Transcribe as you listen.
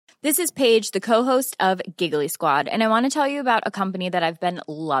This is Paige, the co-host of Giggly Squad, and I want to tell you about a company that I've been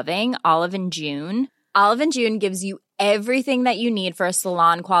loving, Olive & June. Olive & June gives you everything that you need for a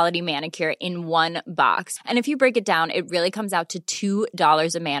salon-quality manicure in one box. And if you break it down, it really comes out to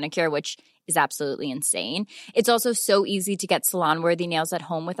 $2 a manicure, which is absolutely insane. It's also so easy to get salon-worthy nails at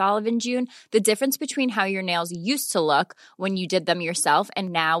home with Olive & June. The difference between how your nails used to look when you did them yourself and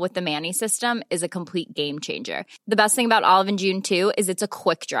now with the Mani system is a complete game changer. The best thing about Olive & June, too, is it's a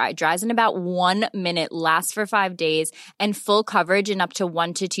quick dry. Dries in about 1 minute, lasts for 5 days, and full coverage in up to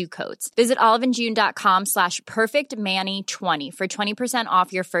 1 to 2 coats. Visit oliveandjune.com/perfectmani20 for 20%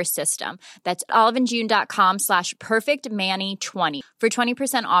 off your first system. That's oliveandjune.com/perfectmani20 for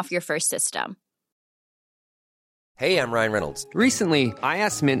 20% off your first system. Hey, I'm Ryan Reynolds. Recently, I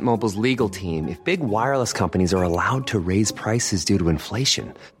asked Mint Mobile's legal team if big wireless companies are allowed to raise prices due to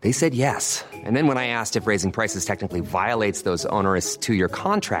inflation. They said yes. And then when I asked if raising prices technically violates those onerous 2-year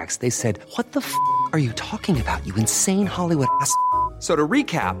contracts, they said, "What the f*** are you talking about, you insane Hollywood ass?" So to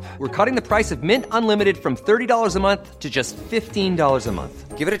recap, we're cutting the price of Mint Unlimited from $30 a month to just $15 a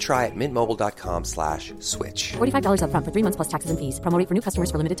month. Give it a try at mintmobile.com/switch. $45 up front for 3 months plus taxes and fees. Promo rate for new customers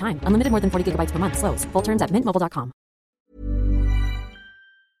for limited time. Unlimited more than 40 gigabytes per month. Slows full terms at mintmobile.com.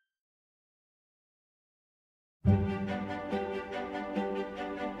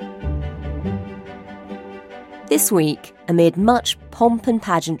 This week, amid much pomp and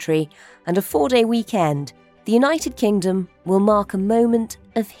pageantry and a 4-day weekend, the United Kingdom will mark a moment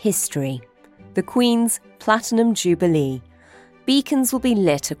of history. The Queen's Platinum Jubilee. Beacons will be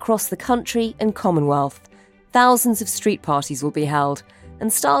lit across the country and Commonwealth. Thousands of street parties will be held,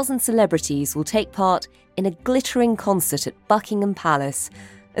 and stars and celebrities will take part in a glittering concert at Buckingham Palace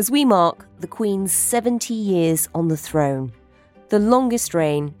as we mark the Queen's 70 years on the throne, the longest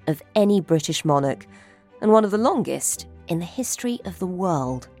reign of any British monarch, and one of the longest in the history of the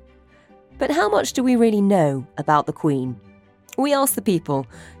world. But how much do we really know about the Queen? We ask the people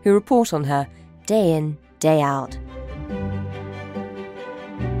who report on her day in, day out.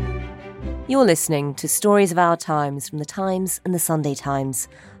 You're listening to Stories of Our Times from The Times and The Sunday Times.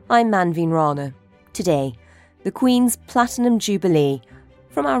 I'm Manveen Rana. Today, the Queen's Platinum Jubilee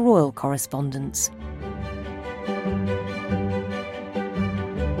from our royal correspondents.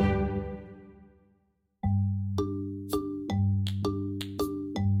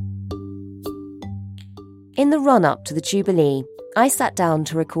 In the run-up to the Jubilee, I sat down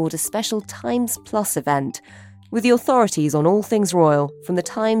to record a special Times Plus event with the authorities on all things royal from The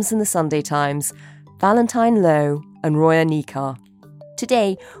Times and The Sunday Times, Valentine Lowe and Roya Nikar.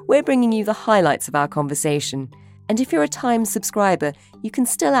 Today, we're bringing you the highlights of our conversation, and if you're a Times subscriber, you can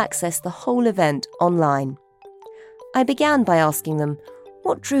still access the whole event online. I began by asking them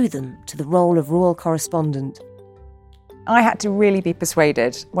what drew them to the role of royal correspondent. I had to really be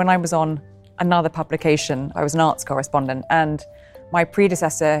persuaded. When I was on another publication, I was an arts correspondent, and my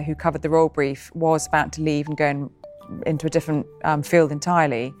predecessor who covered the royal brief was about to leave and go into a different field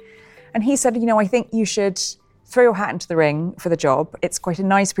entirely. And he said, I think you should throw your hat into the ring for the job. It's quite a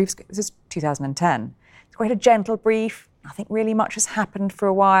nice brief. This is 2010. It's quite a gentle brief. Nothing really much has happened for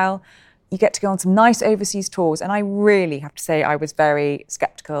a while. You get to go on some nice overseas tours. And I really have to say I was very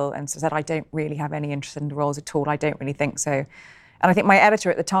sceptical and said, I don't really have any interest in the roles at all. I don't really think so. And I think my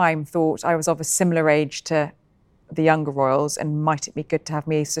editor at the time thought I was of a similar age to the younger royals, and might it be good to have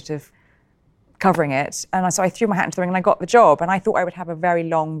me sort of covering it. And so I threw my hat into the ring and I got the job. And I thought I would have a very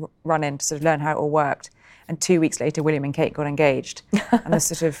long run-in to sort of learn how it all worked. And 2 weeks later, William and Kate got engaged. And this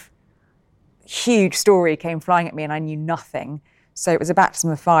sort of huge story came flying at me and I knew nothing. So it was a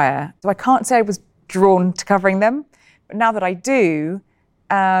baptism of fire. So I can't say I was drawn to covering them. But now that I do,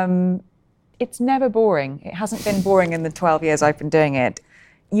 it's never boring. It hasn't been boring in the 12 years I've been doing it.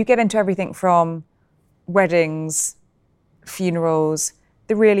 You get into everything from weddings, funerals,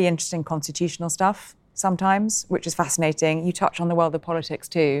 the really interesting constitutional stuff sometimes, which is fascinating. You touch on the world of politics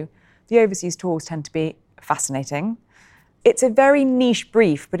too. The overseas tours tend to be fascinating. It's a very niche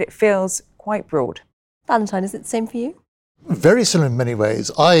brief, but it feels quite broad. Valentine, is it the same for you? Very similar in many ways.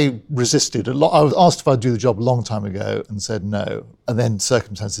 I resisted a lot. I was asked if I'd do the job a long time ago and said no, and then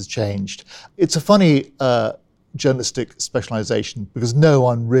circumstances changed. It's a funny journalistic specialisation because no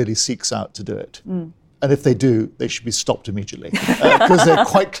one really seeks out to do it. And if they do, they should be stopped immediately because they're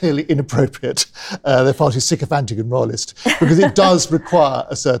quite clearly inappropriate. They're far too sycophantic and royalist because it does require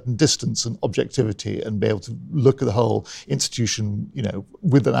a certain distance and objectivity and be able to look at the whole institution,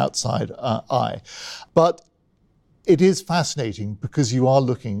 with an outside eye. But it is fascinating because you are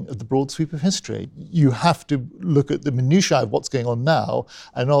looking at the broad sweep of history. You have to look at the minutiae of what's going on now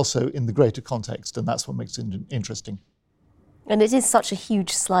and also in the greater context, and that's what makes it interesting. And it is such a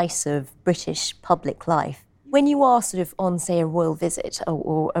huge slice of British public life. When you are sort of on, say, a royal visit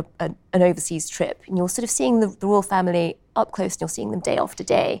or an overseas trip, and you're sort of seeing the royal family up close and you're seeing them day after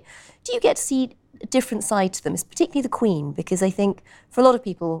day, do you get to see a different side to them, particularly the Queen? Because I think for a lot of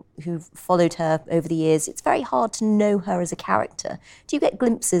people who've followed her over the years, it's very hard to know her as a character. Do you get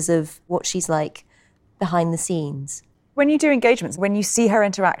glimpses of what she's like behind the scenes? When you do engagements, when you see her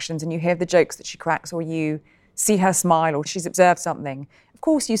interactions and you hear the jokes that she cracks, or you see her smile, or she's observed something, of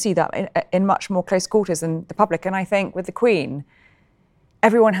course you see that in much more close quarters than the public. And I think with the Queen,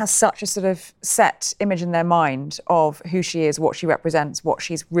 everyone has such a sort of set image in their mind of who she is, what she represents, what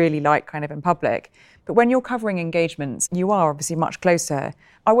she's really like kind of in public. But when you're covering engagements, you are obviously much closer.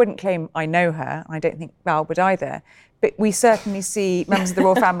 I wouldn't claim I know her. I don't think Val would either. But we certainly see members of the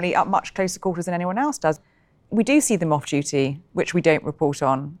royal family up much closer quarters than anyone else does. We do see them off duty, which we don't report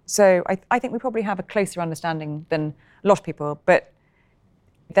on. So I think we probably have a closer understanding than a lot of people. But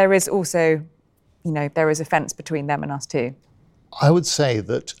there is also, there is a fence between them and us too. I would say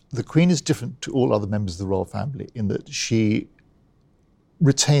that the Queen is different to all other members of the royal family in that she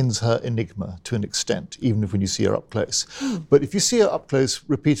retains her enigma to an extent, even if when you see her up close. But if you see her up close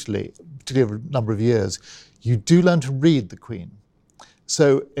repeatedly, particularly over a number of years, you do learn to read the Queen.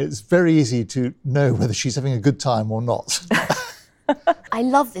 So it's very easy to know whether she's having a good time or not. I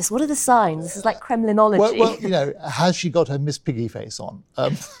love this. What are the signs? This is like Kremlinology. Well, has she got her Miss Piggy face on?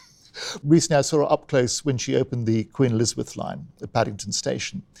 Recently I saw her up close when she opened the Queen Elizabeth line at Paddington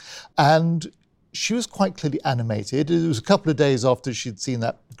Station. And she was quite clearly animated. It was a couple of days after she'd seen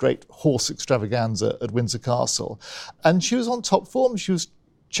that great horse extravaganza at Windsor Castle. And she was on top form. She was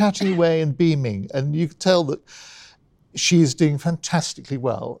chatting away and beaming. And you could tell that she's doing fantastically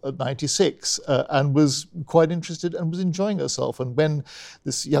well at 96 and was quite interested and was enjoying herself. And when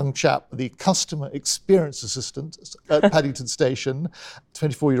this young chap, the customer experience assistant at Paddington Station,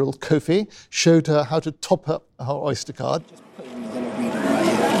 24-year-old Kofi, showed her how to top up her Oyster card.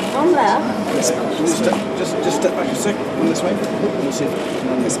 From there? Just step back a second, on this way. We'll see if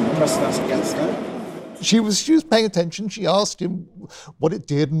we can press that against there. She was paying attention. She asked him what it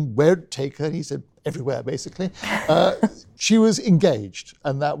did and where it'd take her. And he said, everywhere, basically. She was engaged,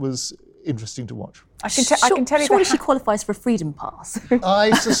 and that was interesting to watch. I can tell you surely she qualifies for a freedom pass.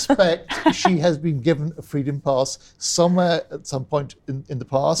 I suspect she has been given a freedom pass somewhere at some point in the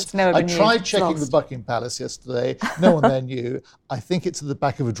past. It's never been I tried used. checking the Buckingham Palace yesterday. No one there knew. I think it's at the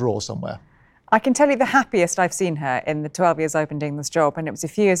back of a drawer somewhere. I can tell you the happiest I've seen her in the 12 years I've been doing this job, and it was a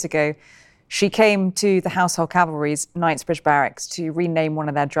few years ago. She came to the Household Cavalry's Knightsbridge Barracks to rename one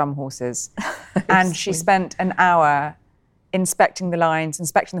of their drum horses. And she spent an hour inspecting the lines,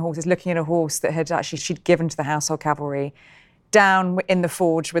 inspecting the horses, looking at a horse that she'd given to the Household Cavalry, down in the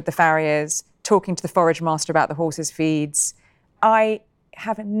forge with the farriers, talking to the forage master about the horses' feeds. I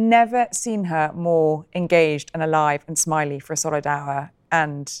have never seen her more engaged and alive and smiley for a solid hour.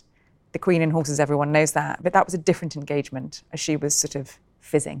 And the Queen in horses, everyone knows that. But that was a different engagement, as she was sort of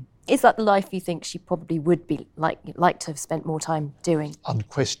fizzing. Is that the life you think she probably would be like to have spent more time doing?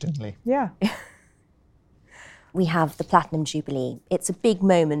 Unquestionably. Yeah. We have the Platinum Jubilee. It's a big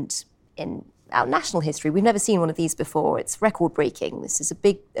moment in our national history. We've never seen one of these before. It's record-breaking. This is a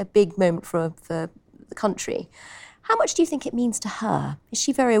big moment for the country. How much do you think it means to her? Is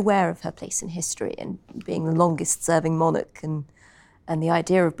she very aware of her place in history and being the longest-serving monarch and the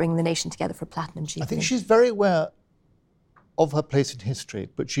idea of bringing the nation together for a Platinum Jubilee? I think she's very aware of her place in history,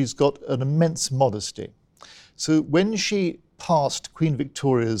 but she's got an immense modesty. So when she passed Queen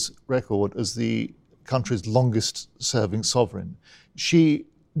Victoria's record as the country's longest-serving sovereign, she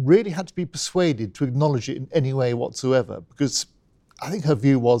really had to be persuaded to acknowledge it in any way whatsoever, because I think her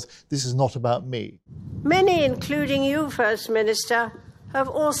view was, this is not about me. Many, including you, First Minister, have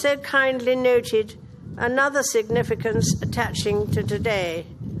also kindly noted another significance attaching to today,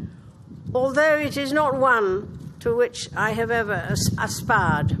 although it is not one to which I have ever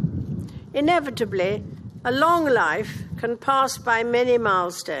aspired. Inevitably, a long life can pass by many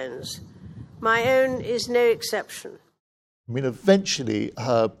milestones. My own is no exception. I mean, eventually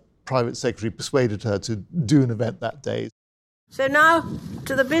her private secretary persuaded her to do an event that day. So now,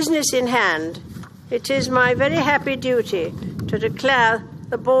 to the business in hand. It is my very happy duty to declare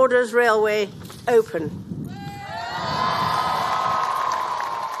the Borders Railway open.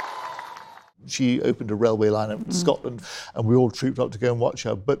 She opened a railway line up in Scotland, and we all trooped up to go and watch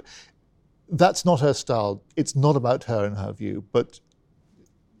her. But that's not her style. It's not about her in her view. But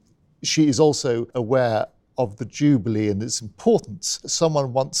she is also aware of the Jubilee and its importance.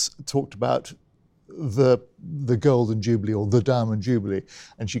 Someone once talked about the Golden Jubilee or the Diamond Jubilee,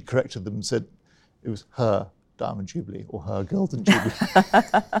 and she corrected them and said it was her Diamond Jubilee or her Golden Jubilee.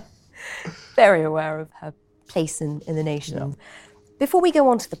 Very aware of her place in the nation. Yeah. Before we go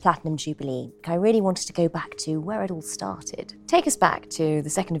on to the Platinum Jubilee, I really wanted to go back to where it all started. Take us back to the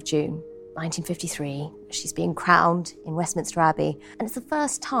 2nd of June, 1953. She's being crowned in Westminster Abbey, and it's the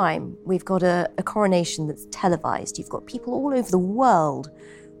first time we've got a coronation that's televised. You've got people all over the world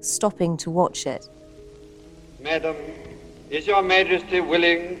stopping to watch it. Madam, is Your Majesty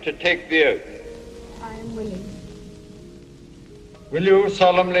willing to take the oath? I am willing. Will you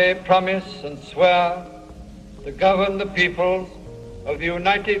solemnly promise and swear to govern the peoples of the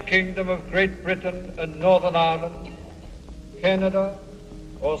United Kingdom of Great Britain and Northern Ireland, Canada,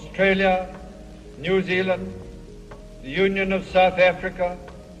 Australia, New Zealand, the Union of South Africa,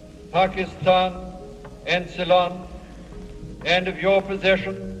 Pakistan, and Ceylon, and of your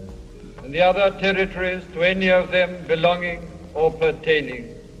possession and the other territories to any of them belonging or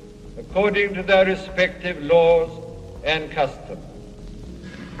pertaining, according to their respective laws and customs?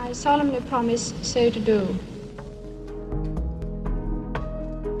 I solemnly promise so to do.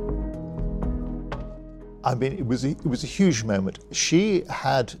 I mean, it was a huge moment. She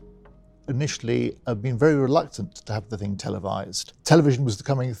had initially been very reluctant to have the thing televised. Television was the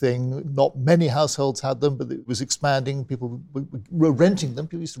coming thing. Not many households had them, but it was expanding. People were renting them.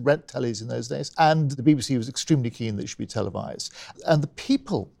 People used to rent tellies in those days. And the BBC was extremely keen that it should be televised. And the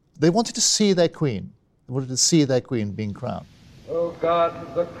people, they wanted to see their Queen. They wanted to see their Queen being crowned. O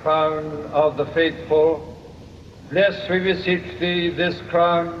God, the crown of the faithful, bless, we beseech thee, this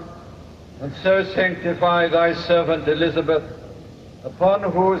crown, and so sanctify thy servant Elizabeth, upon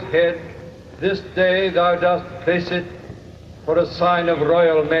whose head this day thou dost place it for a sign of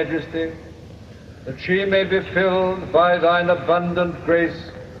royal majesty, that she may be filled by thine abundant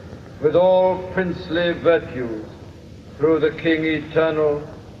grace with all princely virtues, through the King eternal,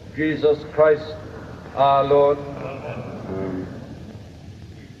 Jesus Christ, our Lord. Amen.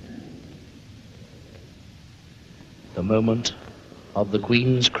 The moment of the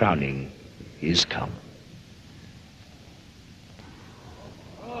Queen's crowning is come.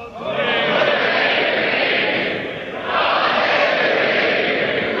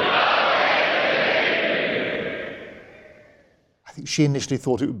 I think she initially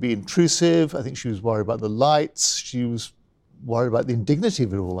thought it would be intrusive. I think she was worried about the lights. She was worried about the indignity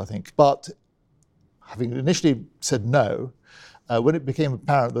of it all, I think. But having initially said no, when it became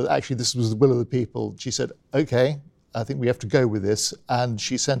apparent that actually this was the will of the people, she said, okay, I think we have to go with this. And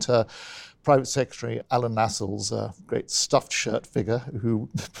she sent her private secretary, Alan Lascelles, a great stuffed shirt figure who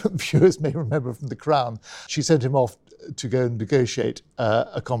viewers may remember from The Crown. She sent him off to go and negotiate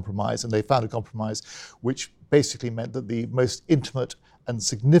a compromise, and they found a compromise which basically meant that the most intimate and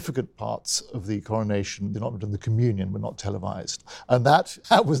significant parts of the coronation, the announcement and the communion, were not televised. And that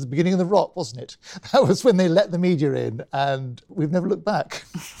was the beginning of the rot, wasn't it? That was when they let the media in, and we've never looked back.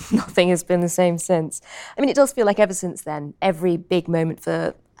 Nothing has been the same since. I mean, it does feel like ever since then, every big moment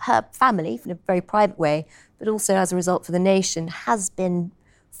for her family, in a very private way, but also as a result for the nation, has been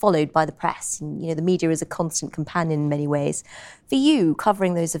followed by the press. And, the media is a constant companion in many ways. For you,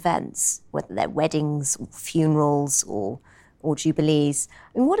 covering those events, whether they're weddings or funerals or jubilees,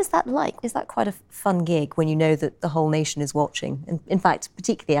 I mean, what is that like? Is that quite a fun gig when you know that the whole nation is watching? And in fact,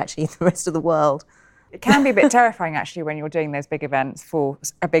 particularly actually the rest of the world. It can be a bit terrifying actually when you're doing those big events for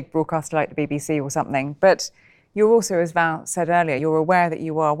a big broadcaster like the BBC or something. But you're also, as Val said earlier, you're aware that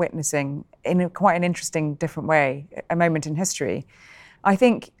you are witnessing, in quite an interesting, different way, a moment in history. I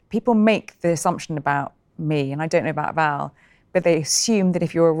think people make the assumption about me, and I don't know about Val, but they assume that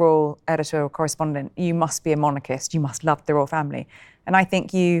if you're a royal editor or correspondent, you must be a monarchist, you must love the royal family. And I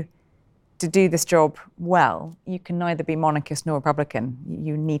think to do this job well, you can neither be monarchist nor Republican.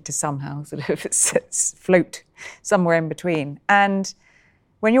 You need to somehow sort of float somewhere in between. And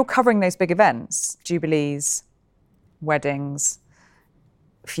when you're covering those big events, jubilees, weddings,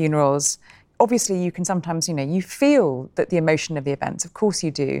 funerals, obviously you can sometimes, you feel that the emotion of the events, of course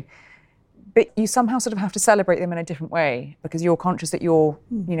you do, but you somehow sort of have to celebrate them in a different way because you're conscious that you're,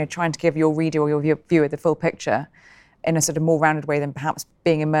 trying to give your reader or your viewer the full picture in a sort of more rounded way than perhaps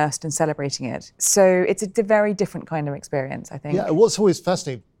being immersed and celebrating it. So it's a very different kind of experience, I think. Yeah, what's always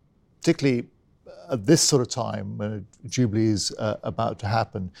fascinating, particularly at this sort of time when a Jubilee is about to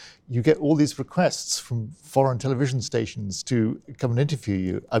happen, you get all these requests from foreign television stations to come and interview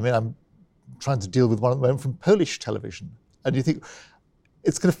you. I mean, I'm trying to deal with one at the moment from Polish television. And you think,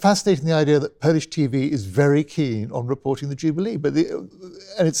 it's kind of fascinating, the idea that Polish TV is very keen on reporting the Jubilee,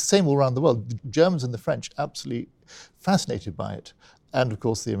 and it's the same all around the world. The Germans and the French, absolutely fascinated by it. And of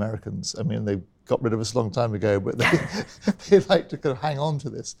course the Americans, I mean, they got rid of us a long time ago, but they like to kind of hang on to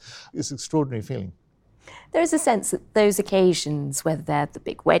this. It's an extraordinary feeling. There is a sense that those occasions, whether they're the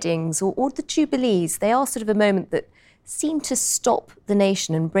big weddings or the Jubilees, they are sort of a moment that seem to stop the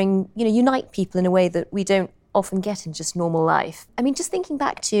nation and bring, unite people in a way that we don't often get in just normal life. I mean, just thinking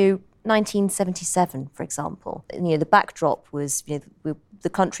back to 1977, for example, the backdrop was, the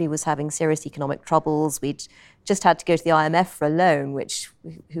country was having serious economic troubles. We'd just had to go to the IMF for a loan, which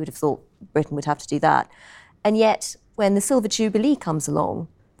who would have thought Britain would have to do that? And yet, when the Silver Jubilee comes along,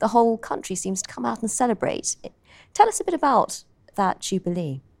 the whole country seems to come out and celebrate. Tell us a bit about that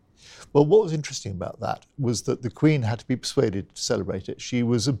Jubilee. Well, what was interesting about that was that the Queen had to be persuaded to celebrate it. She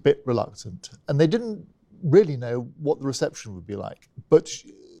was a bit reluctant, and they didn't really know what the reception would be like. But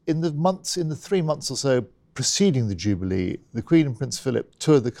in the 3 months or so preceding the Jubilee, the Queen and Prince Philip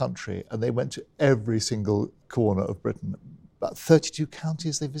toured the country, and they went to every single corner of Britain. About 32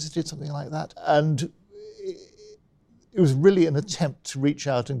 counties they visited, something like that. And it was really an attempt to reach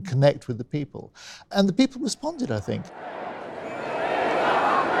out and connect with the people. And the people responded, I think.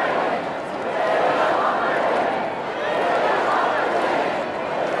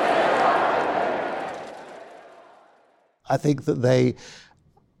 I think that they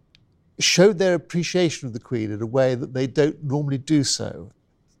showed their appreciation of the Queen in a way that they don't normally do so.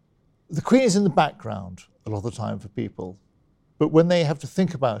 The Queen is in the background a lot of the time for people, but when they have to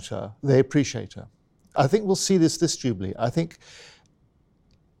think about her, they appreciate her. I think we'll see this Jubilee. I think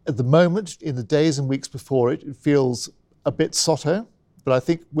at the moment, in the days and weeks before it, it feels a bit sotto, but I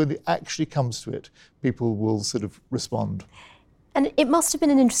think when it actually comes to it, people will sort of respond. And it must have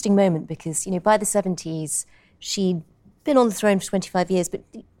been an interesting moment because, by the 70s, she'd been on the throne for 25 years, but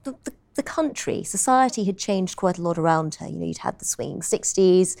the country, society had changed quite a lot around her. You'd had the swinging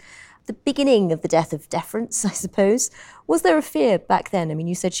 60s, the beginning of the death of deference, I suppose. Was there a fear back then? I mean,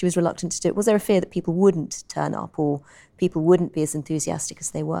 you said she was reluctant to do it. Was there a fear that people wouldn't turn up or people wouldn't be as enthusiastic as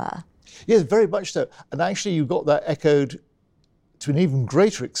they were? Yes, very much so. And actually, you got that echoed to an even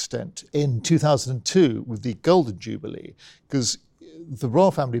greater extent in 2002 with the Golden Jubilee, because the royal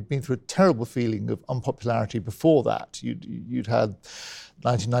family had been through a terrible feeling of unpopularity before that. You'd had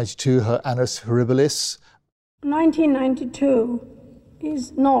 1992, her Annus Horribilis. 1992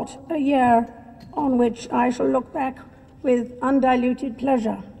 is not a year on which I shall look back with undiluted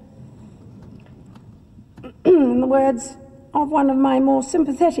pleasure. In the words of one of my more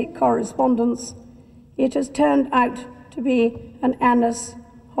sympathetic correspondents, it has turned out to be an Annus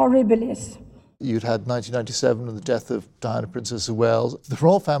Horribilis. You'd had 1997 and the death of Diana, Princess of Wales. The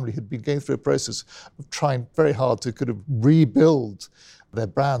royal family had been going through a process of trying very hard to kind of rebuild their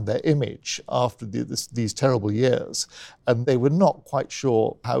brand, their image after these terrible years. And they were not quite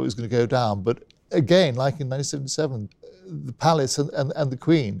sure how it was going to go down. But again, like in 1977, the palace and the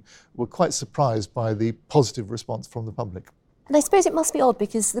Queen were quite surprised by the positive response from the public. And I suppose it must be odd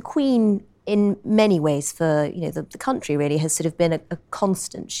because the Queen, in many ways for the country really, has sort of been a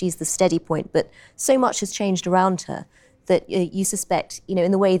constant. She's the steady point, but so much has changed around her that you suspect,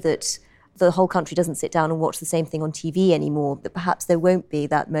 in the way that the whole country doesn't sit down and watch the same thing on TV anymore, that perhaps there won't be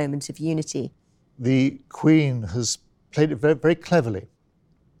that moment of unity. The Queen has played it very, very cleverly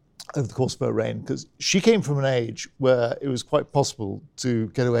over the course of her reign, because she came from an age where it was quite possible to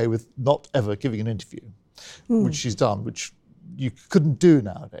get away with not ever giving an interview, which she's done, which you couldn't do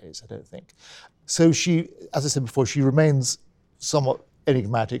nowadays, I don't think. So she, as I said before, she remains somewhat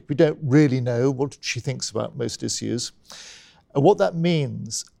enigmatic. We don't really know what she thinks about most issues. And what that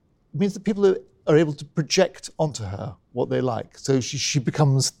means that people are able to project onto her what they like. So she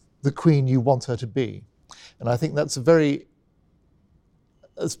becomes the Queen you want her to be. And I think that's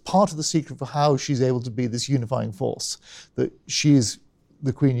as part of the secret for how she's able to be this unifying force, that she's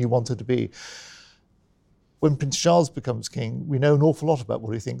the Queen you want her to be. When Prince Charles becomes king, we know an awful lot about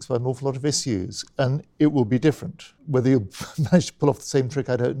what he thinks about an awful lot of issues, and it will be different. Whether he'll manage to pull off the same trick,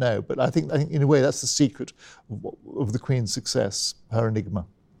 I don't know. But I think in a way that's the secret of the Queen's success, her enigma.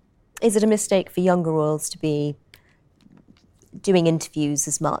 Is it a mistake for younger royals to be doing interviews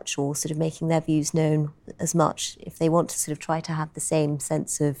as much or sort of making their views known as much if they want to sort of try to have the same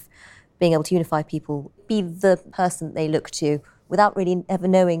sense of being able to unify people, be the person that they look to without really ever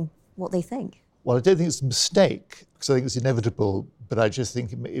knowing what they think? Well, I don't think it's a mistake, because I think it's inevitable, but I just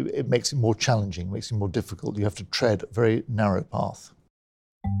think it makes it more challenging, makes it more difficult. You have to tread a very narrow path.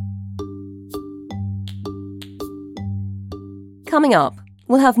 Coming up,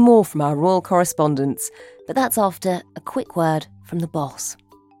 we'll have more from our royal correspondents, but that's after a quick word from the boss.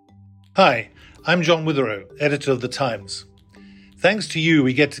 Hi, I'm John Witherow, editor of The Times. Thanks to you,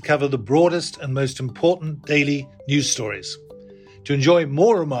 we get to cover the broadest and most important daily news stories. To enjoy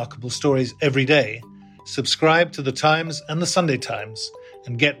more remarkable stories every day, subscribe to The Times and The Sunday Times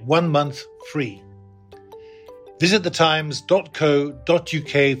and get 1 month free. Visit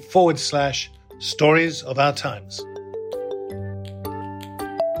thetimes.co.uk/stories of our times.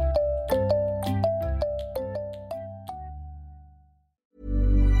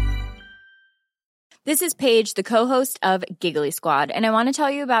 This is Paige, the co-host of Giggly Squad, and I want to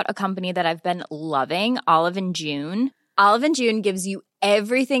tell you about a company that I've been loving, Olive & June. Olive & June gives you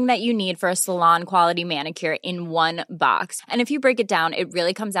everything that you need for a salon-quality manicure in one box. And if you break it down, it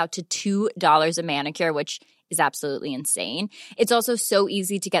really comes out to $2 a manicure, which is absolutely insane. It's also so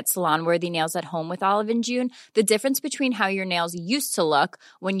easy to get salon-worthy nails at home with Olive & June. The difference between how your nails used to look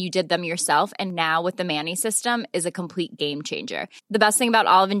when you did them yourself and now with the Mani system is a complete game changer. The best thing about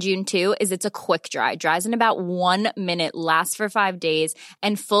Olive & June, too, is it's a quick dry. Dries in about 1 minute, lasts for 5 days,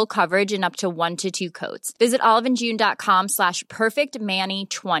 and full coverage in up to 1 to 2 coats. Visit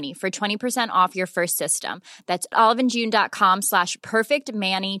oliveandjune.com/perfectmani20 for 20% off your first system. That's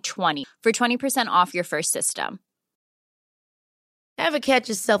oliveandjune.com/perfectmani20 for 20% off your first system. Ever catch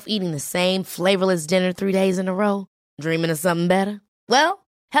yourself eating the same flavorless dinner 3 days in a row? Dreaming of something better? Well,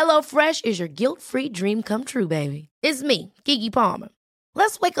 HelloFresh is your guilt-free dream come true, baby. It's me, Keke Palmer.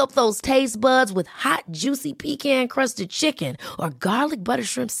 Let's wake up those taste buds with hot, juicy pecan-crusted chicken or garlic butter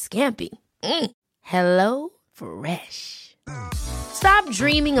shrimp scampi. HelloFresh. Stop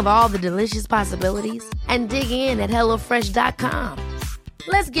dreaming of all the delicious possibilities and dig in at HelloFresh.com.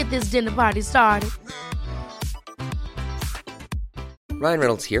 Let's get this dinner party started. Ryan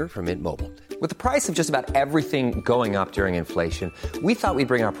Reynolds here from Mint Mobile. With the price of just about everything going up during inflation, we thought we'd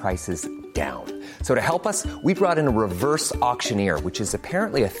bring our prices down. So to help us, we brought in a reverse auctioneer, which is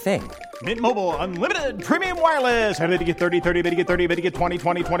apparently a thing. Mint Mobile Unlimited Premium Wireless. How to get 30, 30, bit to get 30, bit to get 20,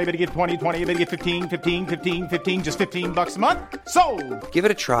 20, 20, bit to get 20, 20, bit to get 15, 15, 15, 15, just $15 a month? Sold! Give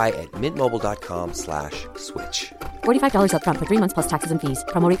it a try at mintmobile.com/switch. $45 up front for 3 months plus taxes and fees.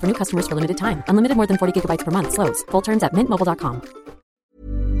 Promo rate for new customers for limited time. Unlimited more than 40 gigabytes per month. Slows full terms at mintmobile.com.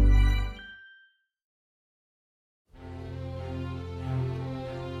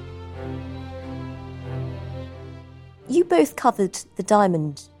 You both covered the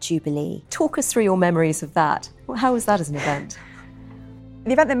Diamond Jubilee. Talk us through your memories of that. How was that as an event?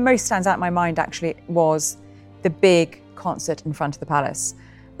 The event that most stands out in my mind actually was the big concert in front of the palace.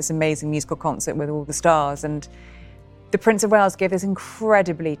 This amazing musical concert with all the stars. And the Prince of Wales gave this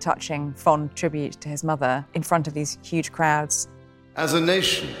incredibly touching, fond tribute to his mother in front of these huge crowds. As a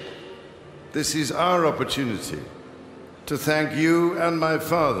nation, this is our opportunity to thank you and my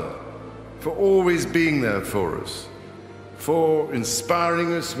father for always being there for us, for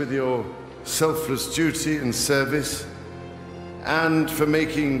inspiring us with your selfless duty and service, and for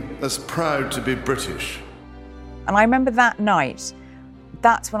making us proud to be British. And I remember that night,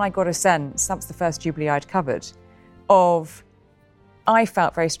 that's when I got a sense, that was the first Jubilee I'd covered, of, I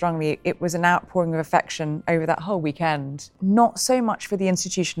felt very strongly it was an outpouring of affection over that whole weekend, not so much for the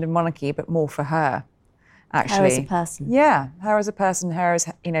institution of monarchy, but more for her, actually. Her as a person. Yeah, her as a person, her as,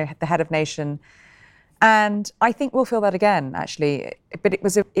 the head of nation. And I think we'll feel that again, actually. But it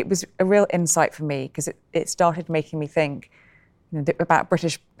was a real insight for me, because it started making me think about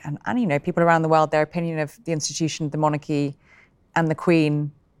British and people around the world, their opinion of the institution, the monarchy and the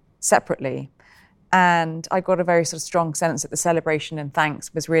Queen separately. And I got a very sort of strong sense that the celebration and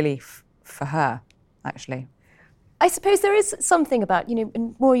thanks was really for her, actually. I suppose there is something about,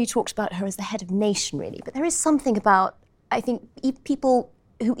 and Roy, you talked about her as the head of nation, really, but there is something about, I think, people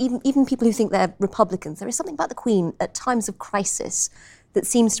who even people who think they're Republicans, there is something about the Queen at times of crisis that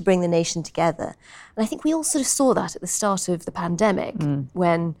seems to bring the nation together. And I think we all sort of saw that at the start of the pandemic,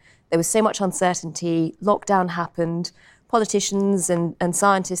 when there was so much uncertainty, lockdown happened, politicians and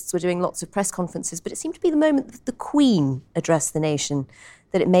scientists were doing lots of press conferences, but it seemed to be the moment that the Queen addressed the nation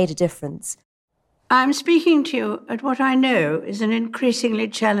that it made a difference. I'm speaking to you at what I know is an increasingly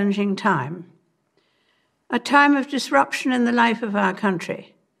challenging time. A time of disruption in the life of our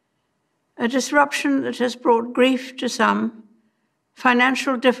country. A disruption that has brought grief to some,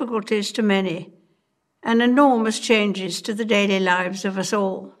 financial difficulties to many, and enormous changes to the daily lives of us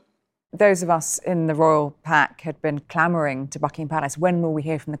all. Those of us in the royal pack had been clamouring to Buckingham Palace, when will we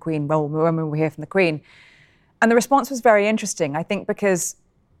hear from the Queen? Well, when will we hear from the Queen? And the response was very interesting, I think, because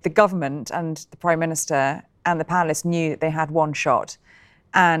the government and the Prime Minister and the palace knew that they had one shot.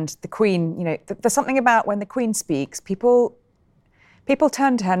 And the Queen, there's something about when the Queen speaks, people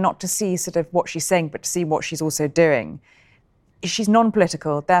turn to her not to see sort of what she's saying, but to see what she's also doing. She's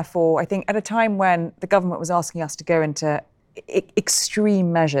non-political, therefore, I think at a time when the government was asking us to go into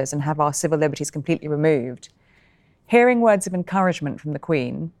extreme measures and have our civil liberties completely removed, hearing words of encouragement from the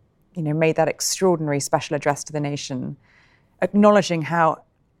Queen, made that extraordinary special address to the nation, acknowledging how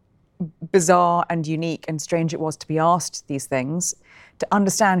bizarre and unique and strange it was to be asked these things, to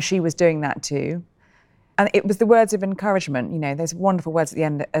understand she was doing that too. And it was the words of encouragement. There's wonderful words at the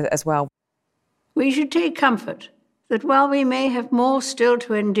end as well. We should take comfort that while we may have more still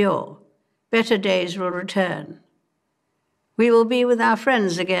to endure, better days will return. We will be with our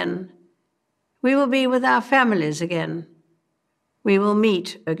friends again. We will be with our families again. We will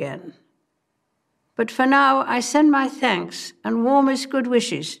meet again. But for now, I send my thanks and warmest good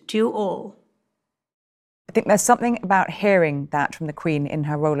wishes to you all. I think there's something about hearing that from the Queen in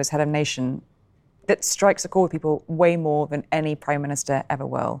her role as head of nation that strikes a chord with people way more than any Prime Minister ever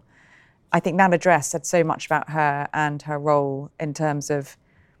will. I think that address said so much about her and her role in terms of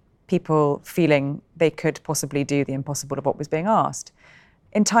people feeling they could possibly do the impossible of what was being asked.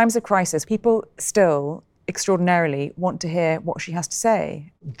 In times of crisis, people still extraordinarily want to hear what she has to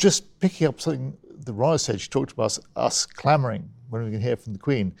say. Just picking up something the Royal said, she talked about us clamouring when we can hear from the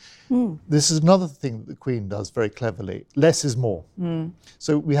Queen. This is another thing that the Queen does very cleverly. Less is more.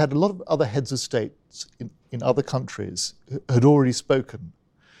 So we had a lot of other heads of states in other countries who had already spoken.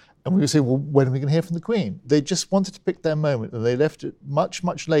 And we were saying, well, when are we going to hear from the Queen? They just wanted to pick their moment, and they left it much,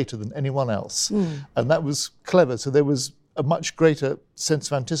 much later than anyone else. And that was clever. So there was a much greater sense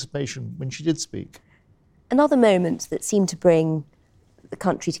of anticipation when she did speak. Another moment that seemed to bring the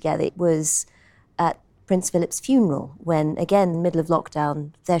country together was at Prince Philip's funeral, when, again, in the middle of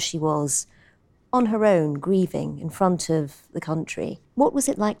lockdown, there she was, on her own, grieving in front of the country. What was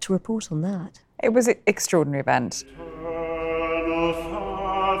it like to report on that? It was an extraordinary event.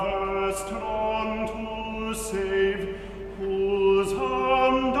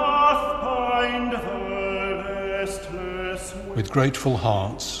 With grateful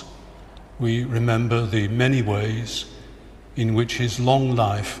hearts, we remember the many ways in which his long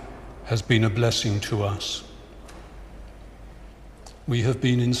life has been a blessing to us. We have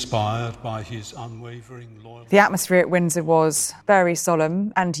been inspired by his unwavering loyalty. The atmosphere at Windsor was very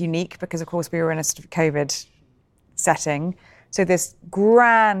solemn and unique because, of course, we were in a sort of COVID setting. So this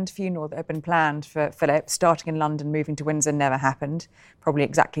grand funeral that had been planned for Philip, starting in London, moving to Windsor, never happened. Probably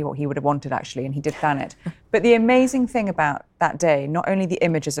exactly what he would have wanted, actually, and he did plan it. But the amazing thing about that day, not only the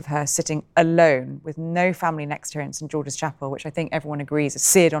images of her sitting alone with no family next to her in St George's Chapel, which I think everyone agrees is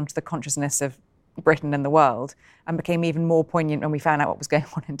seared onto the consciousness of Britain and the world, and became even more poignant when we found out what was going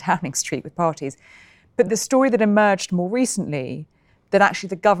on in Downing Street with parties. But the story that emerged more recently, that actually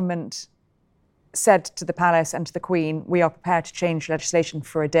the government said to the palace and to the Queen, we are prepared to change legislation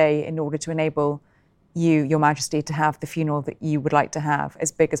for a day in order to enable you, Your Majesty, to have the funeral that you would like to have,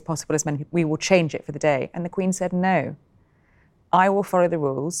 as big as possible, as many people. We will change it for the day. And the Queen said, no, I will follow the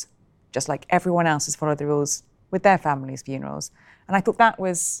rules, just like everyone else has followed the rules with their families' funerals. And I thought that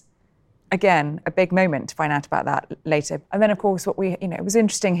was, again, a big moment to find out about that later. And then, of course, it was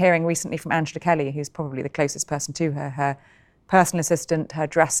interesting hearing recently from Angela Kelly, who's probably the closest person to her, her personal assistant, her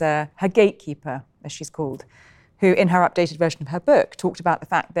dresser, her gatekeeper, as she's called, who in her updated version of her book talked about the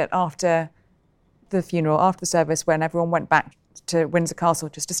fact that after the funeral, after the service, when everyone went back to Windsor Castle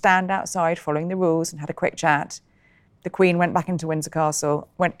just to stand outside following the rules and had a quick chat, the Queen went back into Windsor Castle,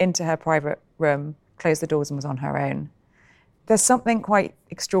 went into her private room, closed the doors and was on her own. There's something quite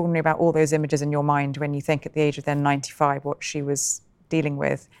extraordinary about all those images in your mind when you think at the age of then 95 what she was dealing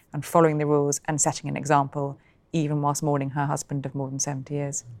with and following the rules and setting an example, even whilst mourning her husband of more than 70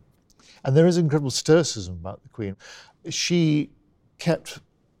 years. And there is incredible stoicism about the Queen. She kept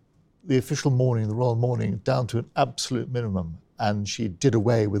the official mourning, the royal mourning, down to an absolute minimum. And she did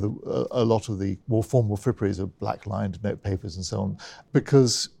away with a lot of the more formal fripperies of black-lined note papers and so on,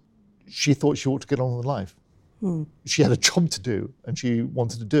 because she thought she ought to get on with life. She had a job to do and she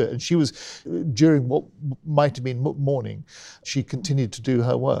wanted to do it. And she was, during what might have been mourning, she continued to do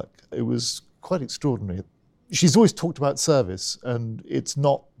her work. It was quite extraordinary. She's always talked about service, and it's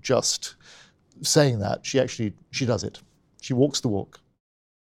not just saying that. She does it. She walks the walk.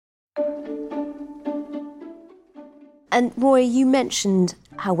 And Roy, you mentioned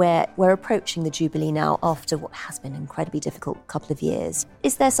how we're approaching the Jubilee now after what has been an incredibly difficult couple of years.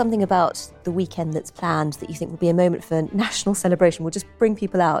 Is there something about the weekend that's planned that you think will be a moment for national celebration, will just bring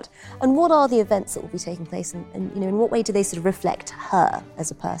people out? And what are the events that will be taking place, and in what way do they sort of reflect her as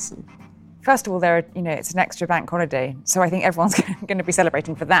a person? First of all, it's an extra bank holiday, so I think everyone's going to be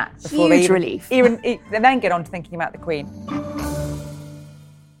celebrating for that before Huge they relief. then get on to thinking about the Queen.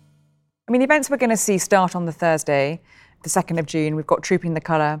 I mean, the events we're going to see start on the Thursday, the 2nd of June. We've got Trooping the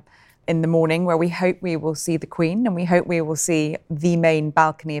Colour in the morning, where we hope we will see the Queen, and we hope we will see the main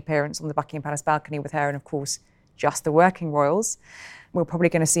balcony appearance on the Buckingham Palace balcony with her and, of course, just the working royals. We're probably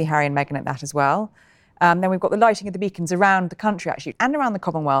going to see Harry and Meghan at that as well. Then we've got the lighting of the beacons around the country, actually, and around the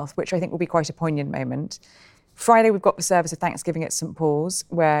Commonwealth, which I think will be quite a poignant moment. Friday, we've got the service of Thanksgiving at St Paul's,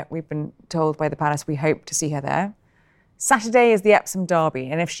 where we've been told by the Palace we hope to see her there. Saturday is the Epsom Derby,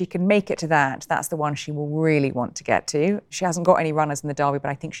 and if she can make it to that, that's the one she will really want to get to. She hasn't got any runners in the Derby, but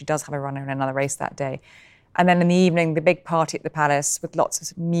I think she does have a runner in another race that day. And then in the evening, the big party at the Palace with lots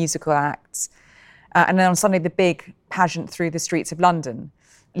of musical acts. And then on Sunday, the big pageant through the streets of London,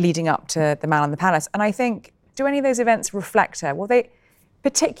 leading up to the Man in the Palace. And I think, do any of those events reflect her? Well,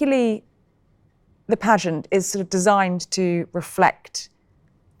 particularly the pageant is sort of designed to reflect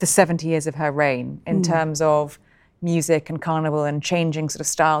the 70 years of her reign in terms of music and carnival and changing sort of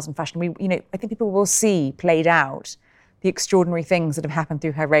styles and fashion. I think people will see played out the extraordinary things that have happened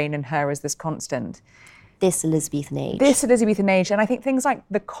through her reign and her as this constant. This Elizabethan age. And I think things like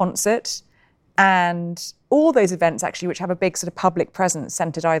the concert and all those events actually which have a big sort of public presence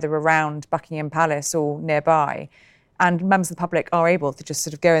centred either around Buckingham Palace or nearby, and members of the public are able to just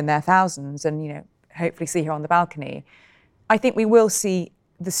sort of go in their thousands and, hopefully see her on the balcony. I think we will see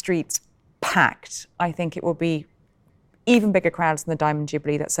the streets packed. I think it will be even bigger crowds than the Diamond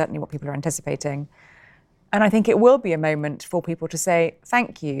Jubilee. That's certainly what people are anticipating. And I think it will be a moment for people to say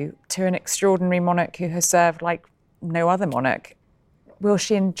thank you to an extraordinary monarch who has served like no other monarch. Will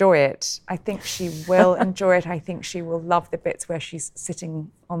she enjoy it? I think she will enjoy it. I think she will love the bits where she's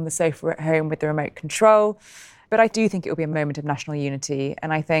sitting on the sofa at home with the remote control. But I do think it will be a moment of national unity.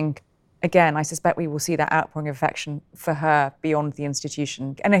 And I think, again, I suspect we will see that outpouring of affection for her beyond the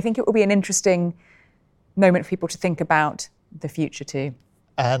institution. And I think it will be an interesting moment for people to think about the future too.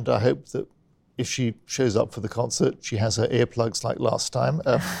 And I hope that if she shows up for the concert, she has her earplugs like last time.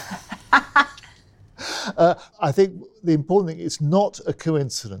 I think the important thing, it's not a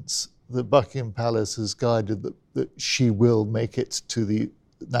coincidence that Buckingham Palace has guided that she will make it to the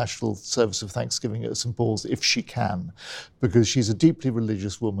National Service of Thanksgiving at St Paul's if she can, because she's a deeply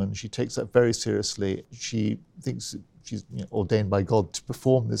religious woman. She takes that very seriously. She thinks she's ordained by God to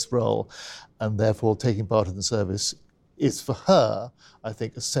perform this role, and therefore taking part in the service is for her, I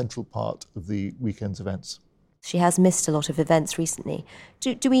think, a central part of the weekend's events. She has missed a lot of events recently.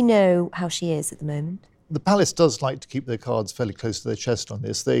 Do we know how she is at the moment? The Palace does like to keep their cards fairly close to their chest on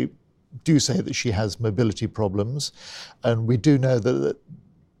this. They do say that she has mobility problems, and we do know that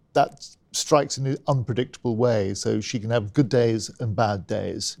strikes in an unpredictable way, so she can have good days and bad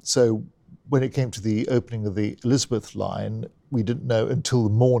days. So when it came to the opening of the Elizabeth line, we didn't know until the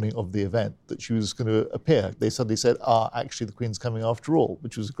morning of the event that she was going to appear. They suddenly said, actually the Queen's coming after all,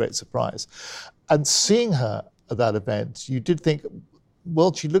 which was a great surprise. And seeing her at that event, you did think,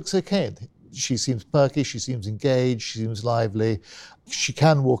 well, she looks okay. She seems perky, she seems engaged, she seems lively. She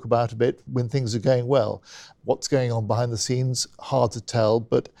can walk about a bit when things are going well. What's going on behind the scenes, hard to tell,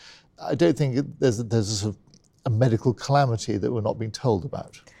 but I don't think there's a sort of a medical calamity that we're not being told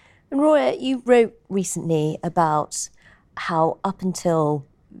about. And Roya, you wrote recently about how up until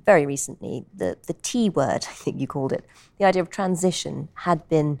very recently, the T word, I think you called it, the idea of transition had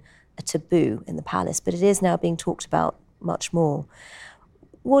been a taboo in the palace, but it is now being talked about much more.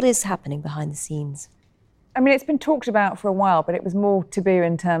 What is happening behind the scenes? I mean, it's been talked about for a while, but it was more taboo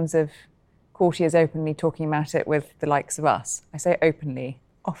in terms of courtiers openly talking about it with the likes of us. I say openly,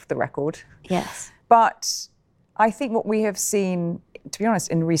 off the record. Yes. But I think what we have seen, to be honest,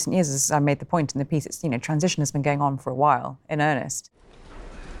 in recent years, as I made the point in the piece, it's, transition has been going on for a while, in earnest.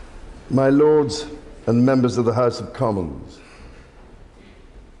 My lords and members of the House of Commons,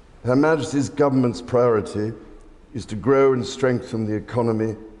 Her Majesty's government's priority is to grow and strengthen the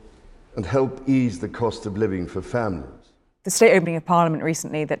economy and help ease the cost of living for families. The state opening of Parliament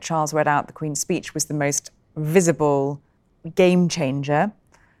recently that Charles read out the Queen's speech was the most visible game changer.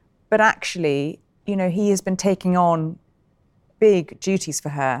 But actually, he has been taking on big duties for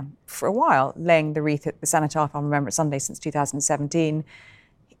her for a while, laying the wreath at the Cenotaph on Remembrance Sunday since 2017.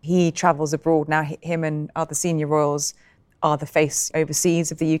 He travels abroad now. Him and other senior royals are the face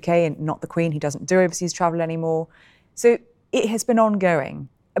overseas of the UK and not the Queen. He doesn't do overseas travel anymore. So it has been ongoing.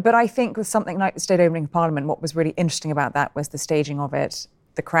 But I think with something like the state opening of Parliament, what was really interesting about that was the staging of it,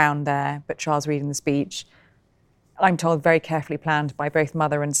 the crown there, but Charles reading the speech. I'm told very carefully planned by both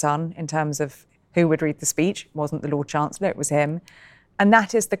mother and son in terms of who would read the speech. It wasn't the Lord Chancellor, it was him. And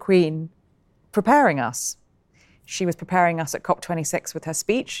that is the Queen preparing us. She was preparing us at COP26 with her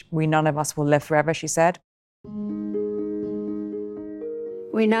speech. We none of us will live forever, she said.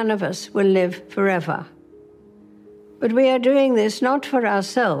 We none of us will live forever. But we are doing this not for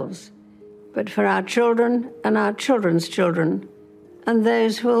ourselves, but for our children and our children's children, and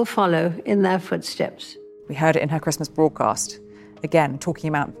those who will follow in their footsteps. We heard it in her Christmas broadcast, again, talking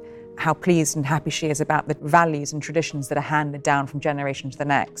about how pleased and happy she is about the values and traditions that are handed down from generation to the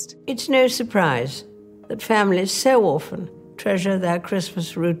next. It's no surprise that families so often treasure their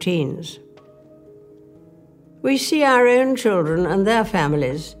Christmas routines. We see our own children and their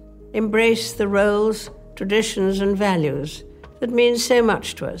families embrace the roles, traditions and values that mean so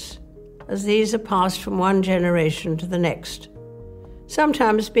much to us, as these are passed from one generation to the next,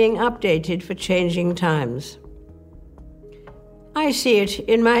 sometimes being updated for changing times. I see it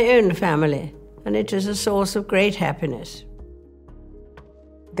in my own family, and it is a source of great happiness.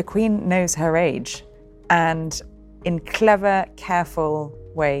 The Queen knows her age, and in clever, careful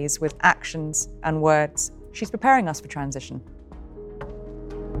ways, with actions and words, she's preparing us for transition.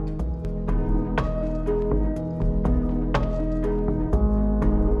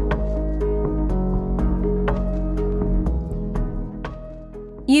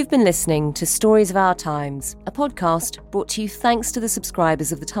 You've been listening to Stories of Our Times, a podcast brought to you thanks to the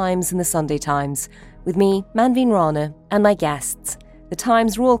subscribers of The Times and The Sunday Times, with me, Manveen Rana, and my guests, The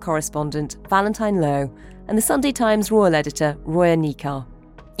Times Royal Correspondent Valentine Lowe and The Sunday Times Royal Editor Roya Nikar.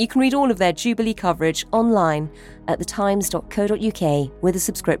 You can read all of their Jubilee coverage online at thetimes.co.uk with a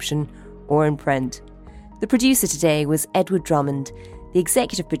subscription or in print. The producer today was Edward Drummond, the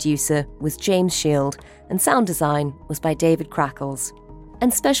executive producer was James Shield, and sound design was by David Crackles.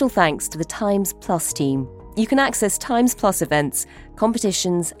 And special thanks to the Times Plus team. You can access Times Plus events,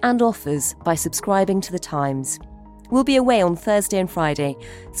 competitions and offers by subscribing to The Times. We'll be away on Thursday and Friday,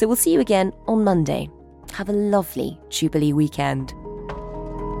 so we'll see you again on Monday. Have a lovely Jubilee weekend.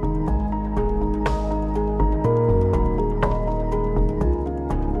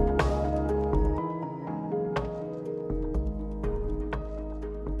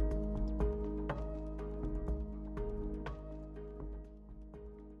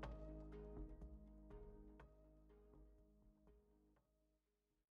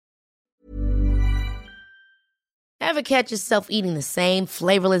 Ever catch yourself eating the same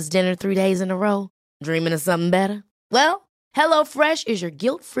flavorless dinner 3 days in a row? Dreaming of something better? Well, HelloFresh is your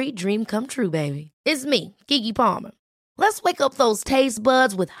guilt-free dream come true, baby. It's me, Keke Palmer. Let's wake up those taste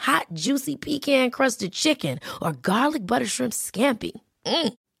buds with hot, juicy pecan-crusted chicken or garlic butter shrimp scampi.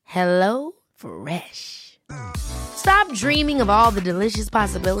 HelloFresh. Stop dreaming of all the delicious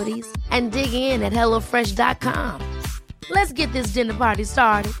possibilities and dig in at HelloFresh.com. Let's get this dinner party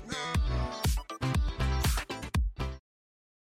started.